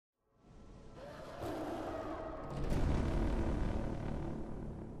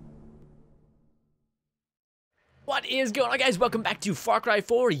What is going on, guys? Welcome back to Far Cry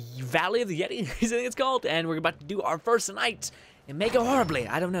 4 Valley of the Yetis, I think it's called, and we're about to do our first night. It may go horribly.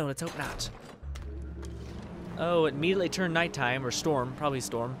 I don't know. Let's hope not. Oh, it immediately turned nighttime, or storm, probably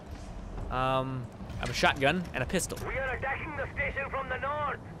storm. I have a shotgun and a pistol. We are attacking the station from the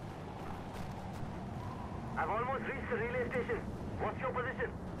north. I've almost reached the relay station. What's your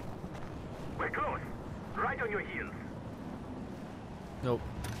position? We're close. Right on your heels. Nope.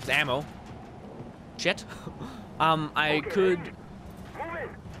 It's ammo. Shit. I Okay, could... Move in.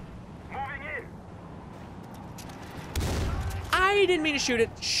 Moving in. I didn't mean to shoot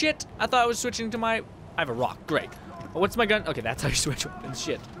it. Shit. I thought I was switching to my... I have a rock. Great. What's my gun? Okay, that's how you switch weapons.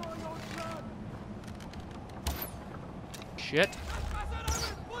 Shit. Shit.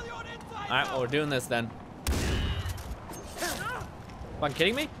 Alright, well, we're doing this then. Fucking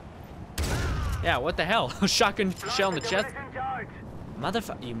kidding me? Yeah, what the hell? Shotgun shell in the chest?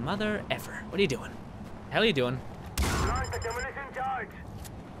 You mother effer. What are you doing? The hell are you doing? Launch the demolition charge.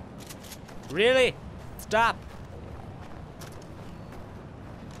 Really? Stop.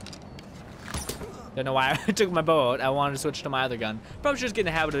 Don't know why I took my bow out. I wanted to switch to my other gun. Probably should just get in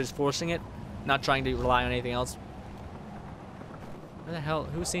the habit of just forcing it, not trying to rely on anything else. Where the hell?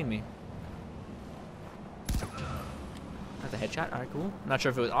 Who's seen me? That's a headshot. Alright, cool. I'm not sure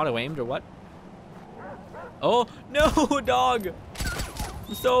if it was auto-aimed or what. Oh, no, dog!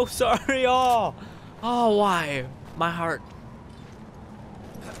 I'm so sorry. Oh, why? My heart.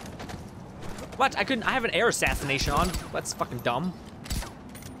 What? I have an air assassination on. That's fucking dumb.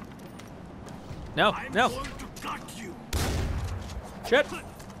 No, no. Shit.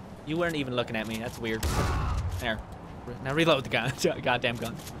 You weren't even looking at me. That's weird. There. Now reload the gun. Goddamn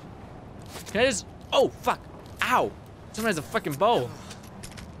gun. Can I just... Oh, fuck. Ow. Someone has a fucking bow.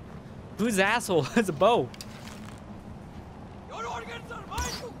 Whose asshole has a bow?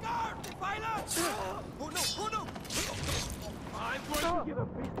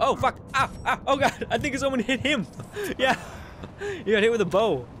 Oh, fuck. Ow, ow. Oh, God. I think someone hit him. Yeah. He got hit with a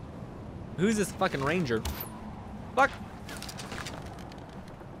bow. Who's this fucking ranger? Fuck.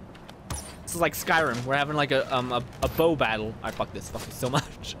 This is like Skyrim. We're having like a bow battle. I fuck this fucking so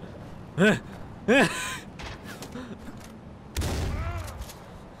much. What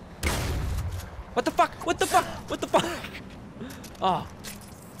the fuck? What the fuck? What the fuck? Oh.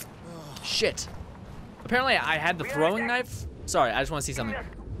 Shit. Apparently I had the throwing knife. Sorry, I just want to see something.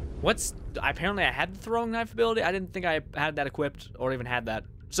 Apparently I had the throwing knife ability. I didn't think I had that equipped or even had that.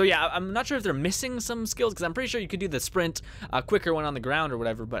 So yeah, I'm not sure if they're missing some skills, because I'm pretty sure you could do the sprint quicker when on the ground or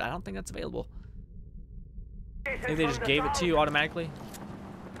whatever, but I don't think that's available. I think they just gave it to you automatically.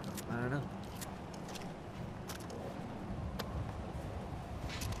 I don't know.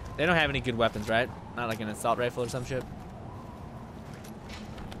 They don't have any good weapons, right? Not like an assault rifle or some shit.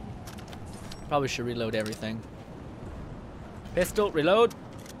 Probably should reload everything. Pistol, reload.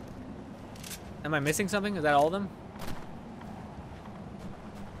 Am I missing something? Is that all of them?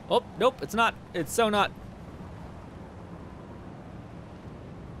 Oh, nope, it's not. It's so not.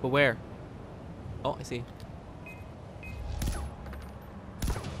 But where? Oh, I see.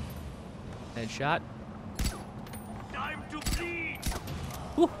 Headshot. Time to bleed.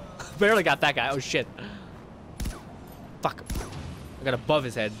 Whew. Barely got that guy. Oh, shit. Fuck. I got above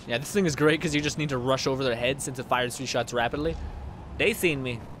his head. Yeah, this thing is great because you just need to rush over their head since it fires 3 shots rapidly. They seen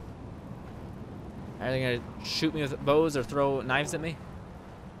me. Are they gonna shoot me with bows or throw knives at me?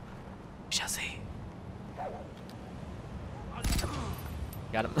 We shall see.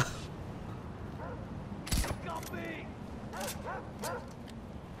 Got him.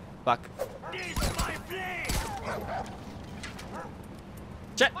 Fuck.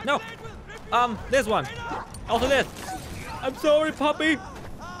 Shit, no. This one. Also this. I'm sorry, puppy.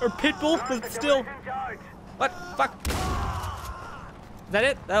 Or pitbull, but still. What? Fuck. Is that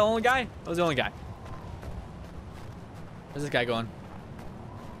it? That only guy? That was the only guy. Where's this guy going?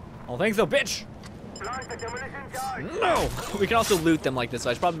 Oh, thanks though, bitch. No! We can also loot them like this,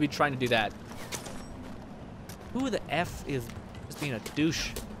 so I should probably be trying to do that. Who the F is just being a douche?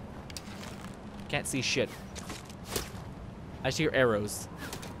 Can't see shit. I just hear arrows.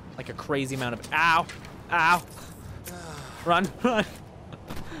 Like a crazy amount of... Ow! Ow! Run, run!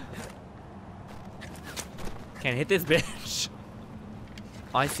 Can't hit this bitch.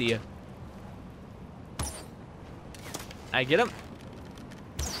 Oh, I see you. I get him.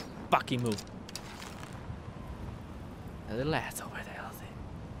 Fuck, he moved. A little ass over there, I'll see.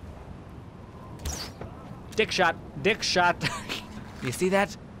 Dick shot, dick shot. Do you see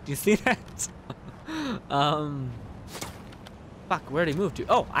that? Do you see that? Fuck, where'd he move to?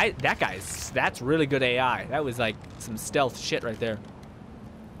 Oh, that's really good AI. That was like some stealth shit right there.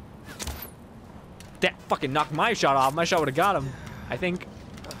 That fucking knocked my shot off. My shot would have got him, I think.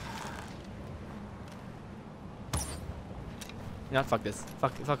 You know, fuck this.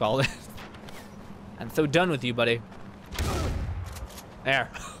 Fuck all this. I'm so done with you, buddy. There.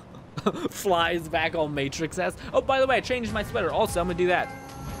 Flies back all Matrix ass. Oh, by the way, I changed my sweater. Also, I'm gonna do that.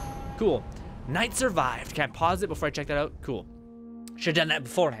 Cool. Night survived. Can I pause it before I check that out? Cool. Should've done that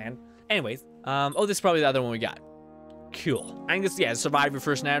beforehand. Anyways, oh, this is probably the other one we got. Cool. I think this, yeah, survive your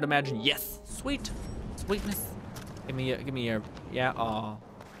first night, I'd imagine. Yes. Sweet. Sweetness. Give me your, yeah, aw.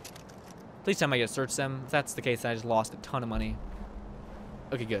 Please tell me I get to search them. If that's the case, I just lost a ton of money.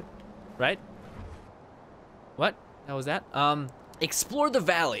 Okay, good. Right? What? How was that? Explore the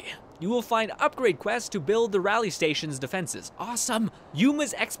valley. You will find upgrade quests to build the rally station's defenses. Awesome.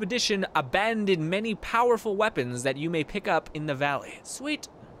 Yuma's expedition abandoned many powerful weapons that you may pick up in the valley. Sweet.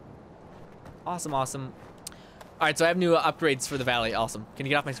 Awesome, awesome. All right, so I have new upgrades for the valley. Awesome. Can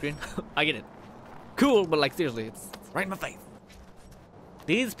you get off my screen? I get it. Cool, but like seriously, it's right in my face.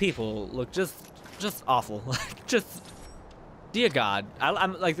 These people look just awful. Like just, dear God.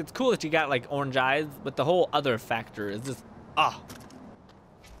 I'm like, it's cool that you got like orange eyes, but the whole other factor is just,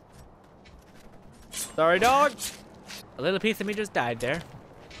 Sorry, dog. A little piece of me just died there.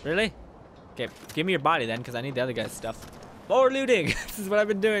 Really? Okay, give me your body then, because I need the other guy's stuff. More looting. This is what I've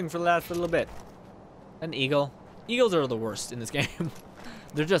been doing for the last little bit. An eagle. Eagles are the worst in this game.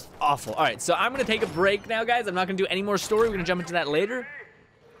 They're just awful. All right, so I'm gonna take a break now, guys. I'm not gonna do any more story. We're gonna jump into that later.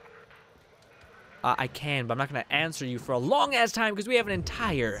 I can, but I'm not gonna answer you for a long ass time because we have an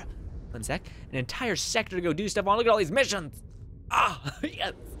entire, an entire sector to go do stuff on. Look at all these missions.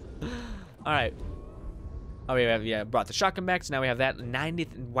 Yes. All right. Oh, we have, yeah, brought the shotgun back, so now we have that. 90,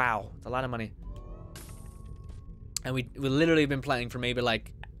 wow, it's a lot of money. And we literally been playing for maybe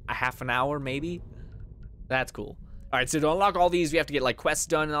like a half an hour, maybe. That's cool. All right, so to unlock all these, we have to get like quests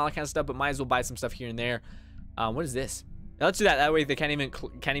done and all that kind of stuff, but might as well buy some stuff here and there. What is this? Now, let's do that. That way they can't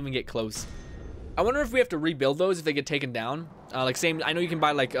even get close. I wonder if we have to rebuild those if they get taken down. Like same, I know you can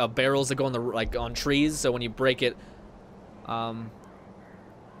buy like barrels that go on the on trees, so when you break it,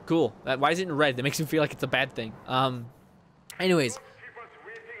 cool. Why is it in red? That makes me feel like it's a bad thing. Anyways.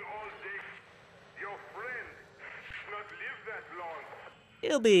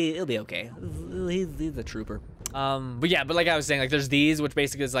 He'll be okay. He's a trooper. But yeah, but like I was saying, like there's these, which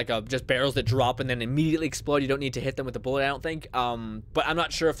basically is like just barrels that drop and then immediately explode. You don't need to hit them with a bullet, I don't think. But I'm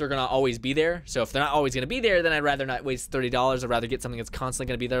not sure if they're gonna always be there. So if they're not always gonna be there, then I'd rather not waste $30. I'd rather get something that's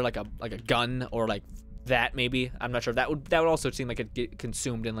constantly gonna be there, like a gun or like that maybe. I'm not sure if that would also seem like it'd get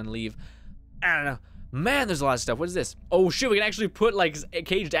consumed and then leave. I don't know. Man, there's a lot of stuff. What is this? Oh shit, we can actually put like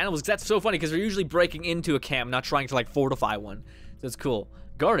caged animals. That's so funny because we're usually breaking into a camp, not trying to like fortify one. So it's cool.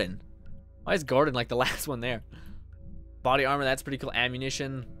 Garden. Why is garden like the last one there? Body armor, that's pretty cool.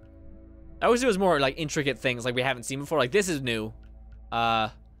 Ammunition. I always do is more like intricate things like we haven't seen before. Like this is new.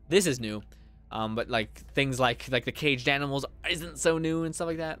 This is new. But like things like the caged animals isn't so new and stuff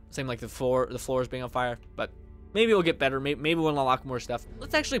like that. Same like the floors being on fire. But maybe it'll get better. Maybe we'll unlock more stuff.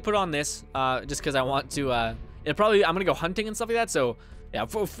 Let's actually put on this just because I want to. I'm gonna go hunting and stuff like that. So yeah,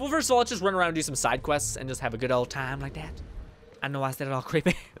 first of all, let's just run around and do some side quests and just have a good old time like that. I know I said it all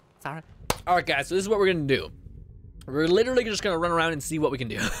creepy. Sorry. All right, guys. So this is what we're gonna do. We're literally just gonna run around and see what we can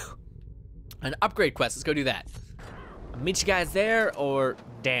do. An upgrade quest. Let's go do that. I'll meet you guys there. Or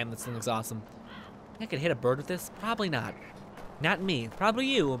damn, this thing looks awesome. I could hit a bird with this? Probably not. Not me. Probably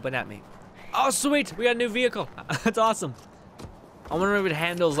you, but not me. Oh, sweet. We got a new vehicle. That's awesome. I wonder if it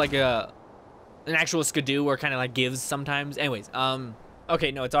handles like an actual skidoo or kind of like gives sometimes. Anyways,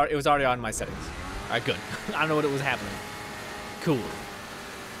 okay, no, it was already on my settings. All right, good. I don't know what it was happening. Cool.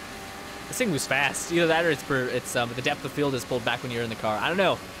 This thing moves fast. Either that or it's the depth of field is pulled back when you're in the car. I don't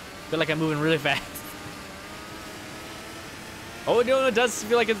know. I feel like I'm moving really fast. Oh, no, it does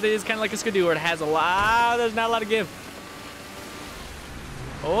feel like it is kind of like a skidoo where it has a lot. There's not a lot of give.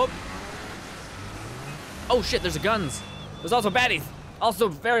 Oh. Oh shit, there's guns. There's also baddies. Also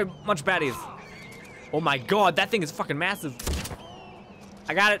very much baddies. Oh my god, that thing is fucking massive.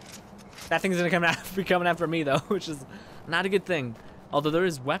 I got it. That thing's gonna be coming after me though, which is not a good thing. Although there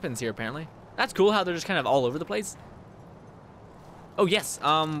is weapons here apparently. That's cool how they're just kind of all over the place. Oh yes,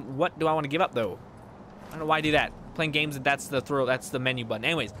 what do I want to give up though? I don't know why I do that. Playing games, that's the menu button.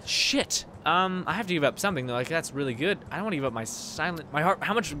 Anyways, shit. I have to give up something though. Like that's really good. I don't want to give up my heart.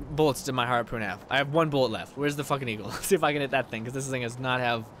 How much bullets did my harpoon have? I have one bullet left. Where's the fucking eagle? Let's see if I can hit that thing, because this thing does not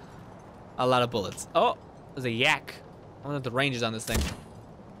have a lot of bullets. Oh, there's a yak. I wonder what the range is on this thing.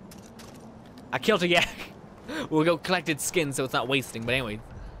 I killed a yak. We'll go collect its skin so it's not wasting. But anyway,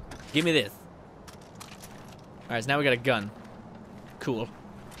 give me this. All right, so now we got a gun. Cool.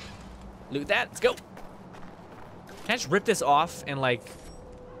 Loot that. Let's go. Can I just rip this off and like,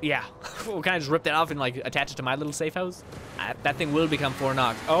 yeah. Can I just rip that off and like attach it to my little safe house? That thing will become 4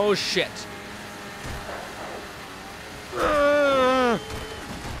 knocked. Oh shit.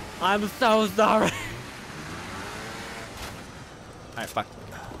 I'm so sorry. All right, fuck.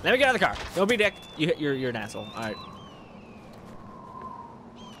 Let me get out of the car. Don't be a dick. You're an asshole. All right.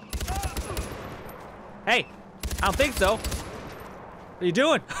 Hey, I don't think so. What are you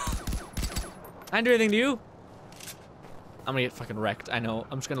doing? I didn't do anything to you. I'm gonna get fucking wrecked. I know.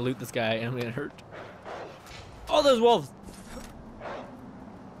 I'm just gonna loot this guy and I'm gonna get hurt. Oh, those wolves.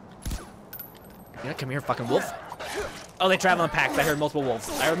 Yeah, come here, fucking wolf. Oh, they travel in packs. I heard multiple wolves.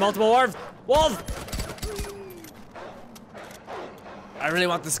 I heard multiple wolves. Wolves! I really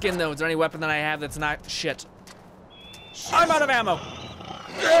want the skin though. Is there any weapon that I have that's not shit? I'm out of ammo.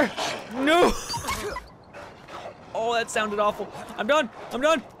 No. Oh, that sounded awful. I'm done. I'm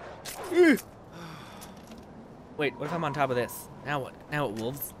done. Wait, what if I'm on top of this? Now what? Now what,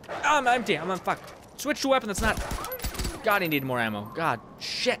 wolves? Oh, I'm empty. I'm on fuck. Switch to a weapon that's not. God, I need more ammo. God,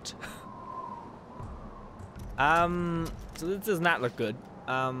 shit. So this does not look good.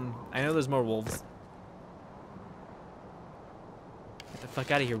 I know there's more wolves. Get the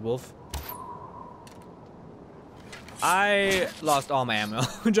fuck out of here, wolf. I lost all my ammo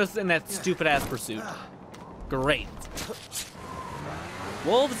just in that stupid ass pursuit. Great.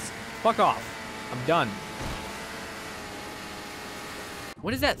 Wolves, fuck off. I'm done.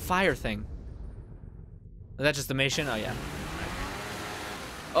 What is that fire thing? Is that just the mission? Oh yeah.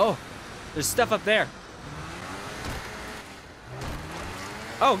 Oh, there's stuff up there.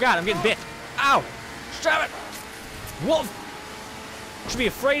 Oh god, I'm getting bit. Ow! Stop it! Wolf! You should be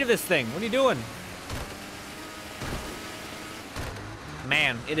afraid of this thing. What are you doing?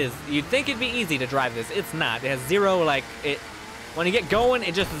 Man, it is. You'd think it'd be easy to drive this. It's not. It has zero, like, it. When you get going,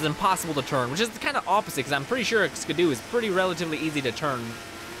 it just is impossible to turn, which is kind of opposite, because I'm pretty sure Skidoo is pretty relatively easy to turn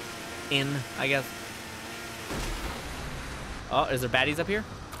in, I guess. Oh, is there baddies up here?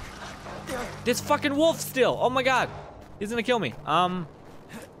 This fucking wolf still. Oh my god. He's gonna kill me.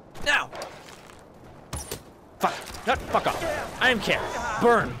 Now. Fuck. No, fuck off. I am care.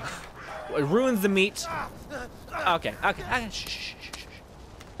 Burn. It ruins the meat. Okay. Okay. Shh, shh, shh, shh.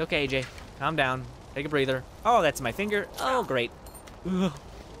 It's okay, AJ. Calm down. Take a breather. Oh, that's my finger. Oh, great. Ugh.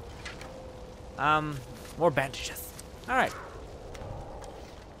 More bandages. All right.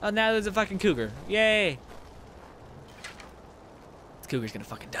 Oh, now there's a fucking cougar. Yay. This cougar's gonna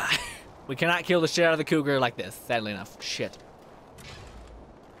fucking die. We cannot kill the shit out of the cougar like this, sadly enough. Shit.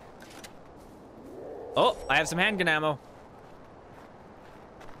 Oh, I have some handgun ammo.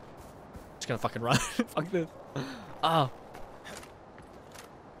 Just gonna fucking run. Fuck this. Oh.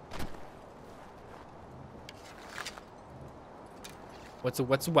 What's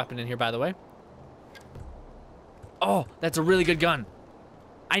a weapon in here, by the way? Oh, that's a really good gun.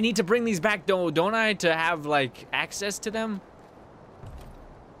 I need to bring these back, don't I, to have like access to them?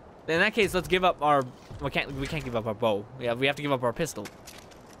 In that case, let's give up our. We can't give up our bow. Yeah, we have to give up our pistol.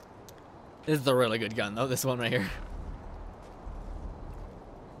 This is a really good gun, though. This one right here.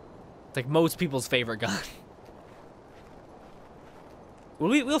 It's like most people's favorite gun.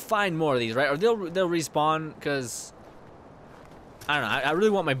 We'll find more of these, right? Or they'll respawn because I don't know. I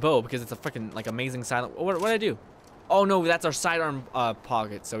really want my bow because it's a freaking like amazing silent. What did I do? Oh no, that's our sidearm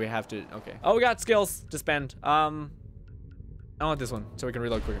pocket, so we have to. Okay. Oh, we got skills to spend. I want this one so we can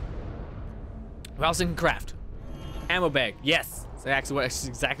reload quicker. We also can craft ammo bag. Yes, that's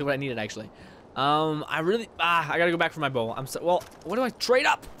exactly what I needed actually. I gotta go back for my bow. Well. What do I trade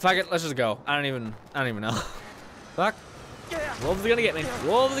up? Fuck it. Let's just go. I don't even know. Fuck. Wolves are gonna get me.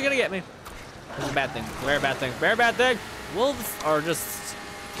 Wolves are gonna get me. This is a bad thing. Very bad thing. Very bad thing. Wolves are just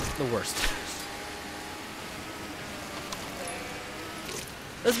the worst.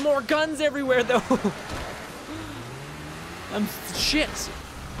 There's more guns everywhere though. Shit.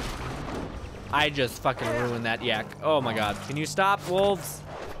 I just fucking ruined that yak. Oh my god. Can you stop, wolves?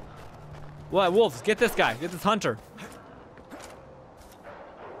 What, wolves? Get this guy. Get this hunter.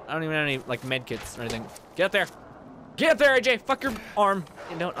 I don't even have any like med kits or anything. Get up there. Get up there, AJ. Fuck your arm.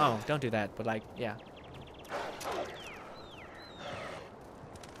 And don't do that. But like, yeah.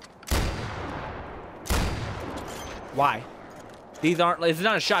 Why? These aren't. It's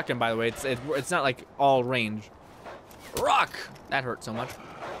not a shotgun, by the way. It's not like all range. Rock. That hurt so much.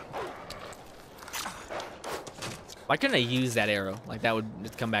 Why couldn't I use that arrow? Like that would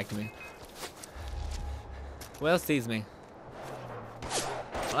just come back to me. Who else sees me?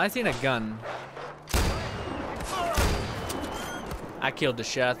 Well, I seen a gun. I killed the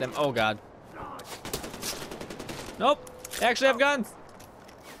shit out of them. Oh god. Nope. They actually have guns.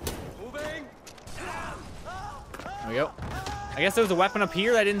 Moving. There we go. I guess there was a weapon up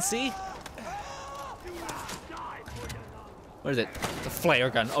here that I didn't see. What is it? The flare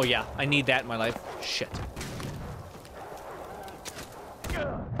gun. Oh yeah, I need that in my life. Shit.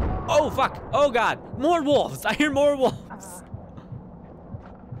 Oh fuck. Oh god. More wolves. I hear more wolves.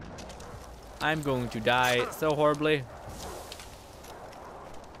 I'm going to die so horribly.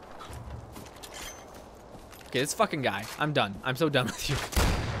 Okay, this fucking guy. I'm done. I'm so done with you.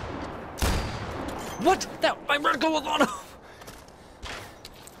 What? That my reticle was on him.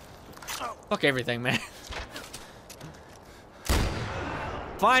 Fuck everything, man.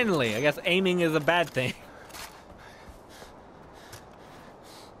 Finally, I guess aiming is a bad thing.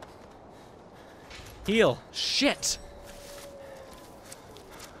 Heal. Shit.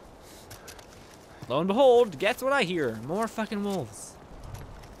 Lo and behold, guess what I hear? More fucking wolves.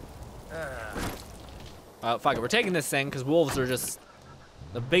 Fuck it, we're taking this thing because wolves are just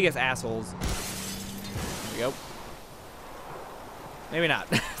the biggest assholes. There we go. Maybe not.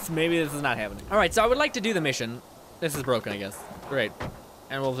 Maybe this is not happening. All right, so I would like to do the mission. This is broken, I guess. Great.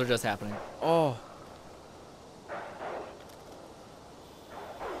 And wolves are just happening. Oh.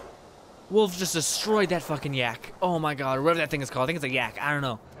 Wolves just destroyed that fucking yak. Oh my god, or whatever that thing is called. I think it's a yak. I don't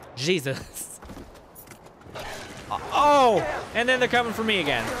know. Jesus. Oh! And then they're coming for me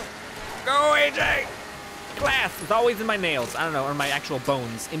again. Go, AJ! Glass! It's always in my nails. I don't know, or my actual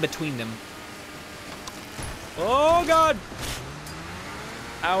bones. In between them. Oh god!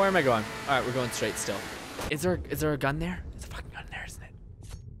 Oh, where am I going? Alright, we're going straight still. Is there a gun there? There's a fucking gun there, isn't it?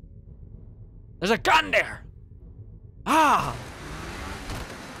 There's a gun there! Ah!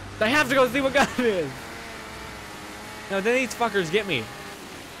 I have to go see what gun it is. No, then these fuckers get me.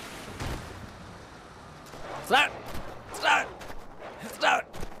 Stop! Stop!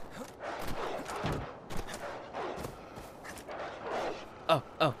 Stop! Oh,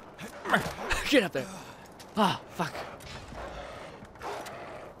 oh. Get up there. Ah, oh, fuck.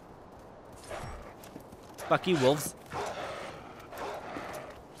 Fuck you, wolves.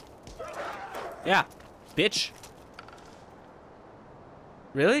 Yeah, bitch.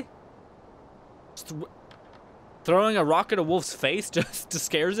 Really? Throwing a rock at a wolf's face just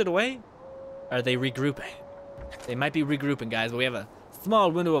scares it away? Are they regrouping? They might be regrouping, guys, but we have a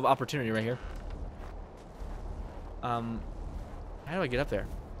small window of opportunity right here. How do I get up there?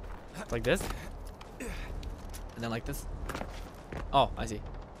 Like this? And then like this? Oh, I see.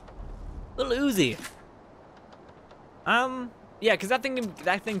 Little Uzi. Yeah, because that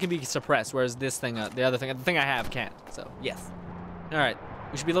thing can be suppressed, whereas this thing, the thing I have can't. So yes. All right,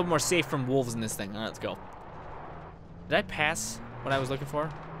 we should be a little more safe from wolves in this thing. All right, let's go. Did I pass what I was looking for?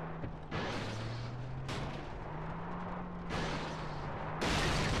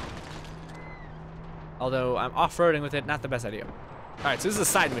 Although I'm off-roading with it, not the best idea. All right, so this is a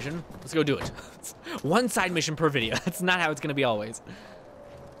side mission. Let's go do it. One side mission per video. That's not how it's gonna be always.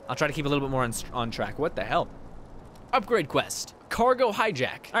 I'll try to keep a little bit more on track. What the hell? Upgrade quest. Cargo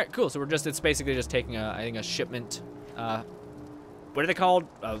hijack. All right, cool. So it's basically just taking I think a shipment, what are they called?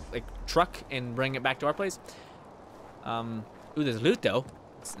 Like truck and bring it back to our place. Ooh, there's loot though.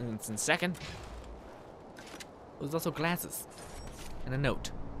 It's in second. There's also glasses and a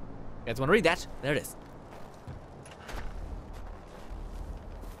note. You guys want to read that? There it is.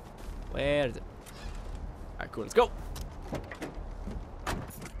 Where is it? All right, cool. Let's go.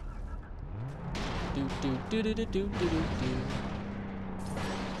 Do do do do do do do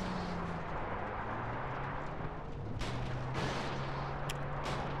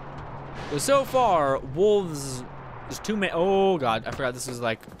do. So far, wolves. There's too many. Oh god, I forgot this was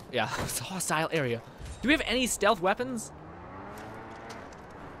like, yeah, it's a hostile area. Do we have any stealth weapons?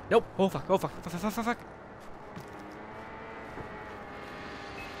 Nope. Oh fuck. Oh fuck. Fuck. Fuck. Fuck. Fuck.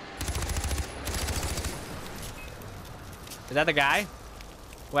 Is that the guy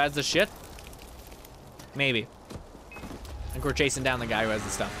who has the shit? Maybe. I think we're chasing down the guy who has the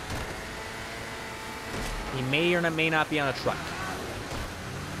stuff. He may or may not be on a truck.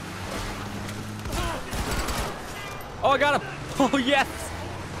 Oh, I got him! Oh, yes!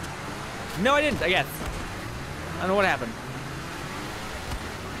 No, I didn't, I guess. I don't know what happened.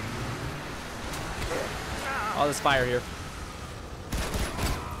 All this fire here.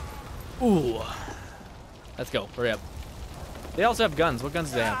 Ooh. Let's go, hurry up. They also have guns. What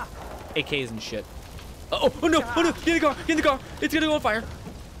guns do they have? AKs and shit. Oh no, oh no, get in the car, get in the car. It's gonna go on fire.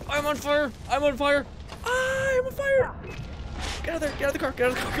 I'm on fire, I'm on fire. I'm on fire. Get out of there, get out of the car, get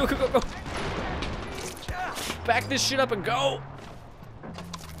out of the car, go, go, go, go. Back this shit up and go.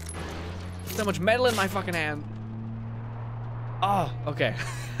 So much metal in my fucking hand. Oh, okay.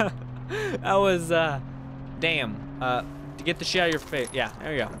 That was, damn. To get the shit out of your face. Yeah,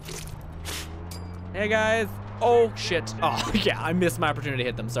 there you go. Hey guys, Oh, shit. Oh, yeah, I missed my opportunity to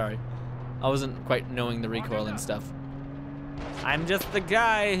hit them, sorry. I wasn't quite knowing the recoil and stuff. I'm just the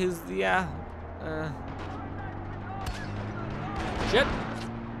guy who's, yeah. Shit.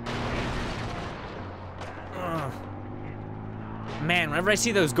 Ugh. Man, whenever I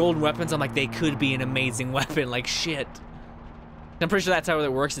see those golden weapons, I'm like, they could be an amazing weapon, like shit. I'm pretty sure that's how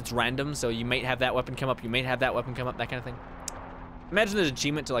it works, it's random, so you might have that weapon come up, you might have that weapon come up, that kind of thing. Imagine there's an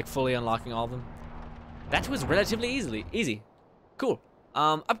achievement to like fully unlocking all of them. That was relatively easy. Cool.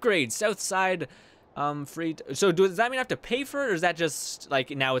 Upgrade, south side, free. So does that mean I have to pay for it, or is that just like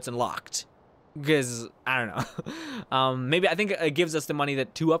now it's unlocked? Because I don't know. Maybe I think it gives us the money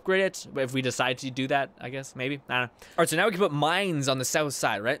to upgrade it, but if we decide to do that, I guess maybe. I don't know. All right, so now we can put mines on the south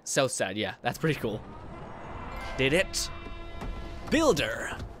side, right? South side, yeah, that's pretty cool. Did it?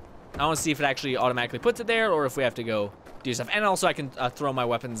 Builder. I want to see if it actually automatically puts it there, or if we have to go do stuff. And also I can throw my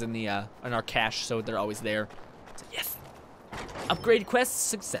weapons in the in our cache so they're always there. So yes. Upgrade quest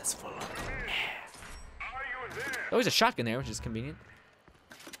successful. Yeah. Always a shotgun there, which is convenient.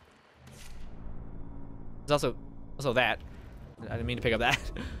 There's also that. I didn't mean to pick up that.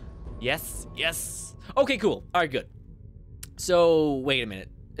 Yes, yes. Okay, cool. All right, good. So wait a minute.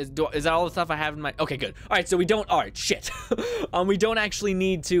 Is that all the stuff I have in my? Okay, good. All right, so we don't. All right, shit. We don't actually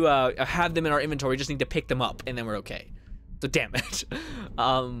need to have them in our inventory. We just need to pick them up, and then we're okay. So damn it.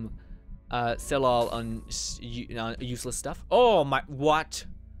 Sell all useless stuff. Oh my, what?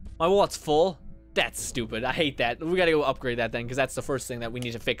 My wallet's full. That's stupid. I hate that. We gotta go upgrade that then, because that's the first thing that we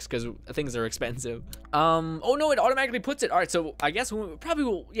need to fix, because things are expensive. Oh no, it automatically puts it. All right, so I guess we probably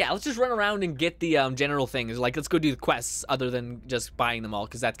will, yeah, let's just run around and get the general things. Like, let's go do the quests other than just buying them all,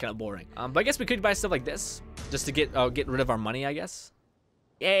 because that's kind of boring. But I guess we could buy stuff like this, just to get rid of our money, I guess.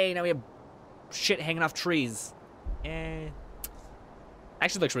 Yay, now we have shit hanging off trees. Yay.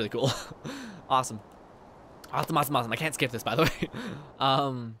 Actually looks really cool. Awesome. Awesome, awesome, awesome. I can't skip this, by the way.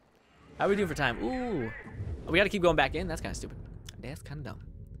 How are we doing for time? Ooh. We gotta keep going back in? That's kind of stupid. That's kind of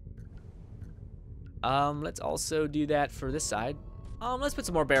dumb. Let's also do that for this side. Let's put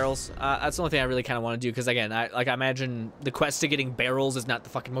some more barrels. That's the only thing I really kind of want to do, because again, I imagine the quest to getting barrels is not the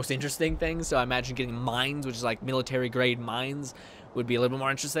fucking most interesting thing, so I imagine getting mines, which is like military grade mines, would be a little bit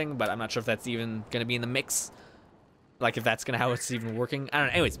more interesting, but I'm not sure if that's even gonna be in the mix. Like if that's how it's even working. I don't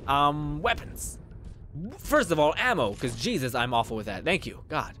know. Anyways, weapons. First of all, ammo, because Jesus, I'm awful with that. Thank you,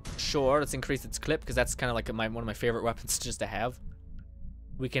 God. Sure, let's increase its clip, because that's kind of like one of my favorite weapons just to have.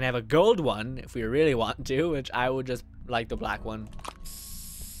 We can have a gold one if we really want to, which I would just like the black one,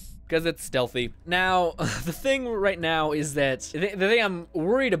 because it's stealthy. Now, the thing right now is that the thing I'm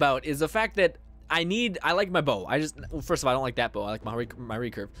worried about is the fact that I like my bow. Well, first of all, I don't like that bow. I like my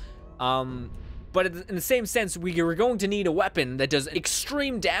recurve. But in the same sense, we're going to need a weapon that does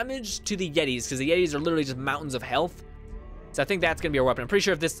extreme damage to the Yetis, because the Yetis are literally just mountains of health. So I think that's gonna be our weapon. I'm pretty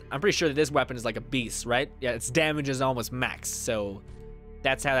sure that this weapon is like a beast, right? Yeah, its damage is almost max, so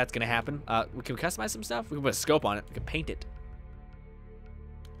that's how that's gonna happen. We can customize some stuff. We can put a scope on it. We can paint it.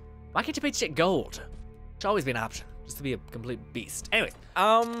 Why can't you paint shit gold? Should always be an option, just to be a complete beast. Anyways,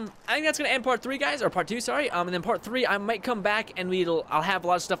 I think that's gonna end part 3, guys, or part 2, sorry. And then part 3, I might come back and I'll have a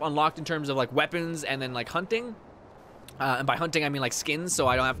lot of stuff unlocked in terms of like weapons and then like hunting. And by hunting, I mean like skins, so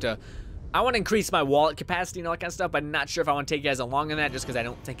I don't have to. I want to increase my wallet capacity and all that kind of stuff, but I'm not sure if I want to take you guys along on that, just because I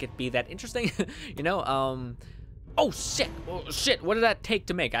don't think it'd be that interesting, you know. Oh shit! Oh shit! What did that take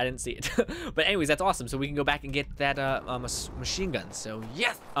to make? I didn't see it. But anyways, that's awesome. So we can go back and get that machine gun. So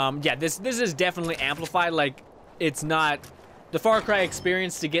yes. Yeah. This is definitely amplified. Like, it's not the Far Cry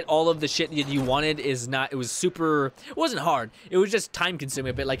experience to get all of the shit that you wanted is not. It was super. It wasn't hard. It was just time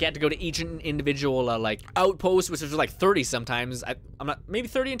consuming. But like, you had to go to each individual like outpost, which was like 30 sometimes. I'm not, maybe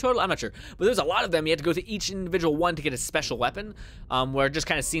 30 in total. I'm not sure. But there's a lot of them. You had to go to each individual one to get a special weapon. Where it just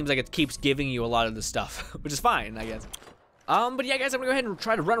kind of seems like it keeps giving you a lot of the stuff, which is fine, I guess. But yeah, guys, I'm gonna go ahead and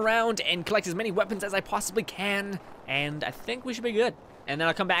try to run around and collect as many weapons as I possibly can, and I think we should be good. And then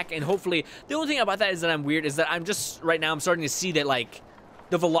I'll come back and hopefully, the only thing about that is that I'm weird, is that I'm just, right now I'm starting to see that like,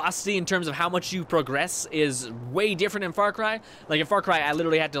 the velocity in terms of how much you progress is way different in Far Cry. Like in Far Cry, I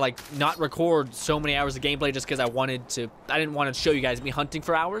literally had to like not record so many hours of gameplay just because I didn't want to show you guys me hunting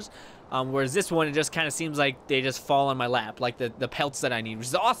for hours. Whereas this one, it just kind of seems like they just fall on my lap, like the pelts that I need, which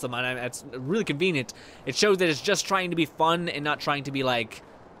is awesome, and it's really convenient. It shows that it's just trying to be fun and not trying to be like,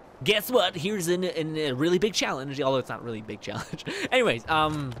 guess what, here's a really big challenge, although it's not really a big challenge. Anyways,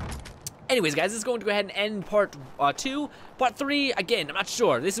 guys, this is going to go ahead and end part 2. Part 3, again, I'm not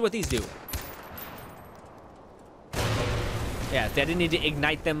sure. This is what these do. Yeah, I didn't need to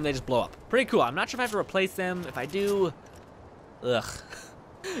ignite them, they just blow up. Pretty cool. I'm not sure if I have to replace them. If I do, ugh.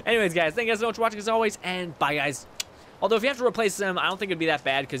 Anyways, guys, thank you guys so much for watching as always, and bye, guys. Although if you have to replace them, I don't think it'd be that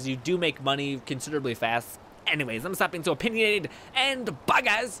bad because you do make money considerably fast. Anyways, I'm stopping so opinionated, and bye,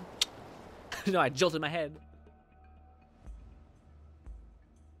 guys. No, I jolted my head.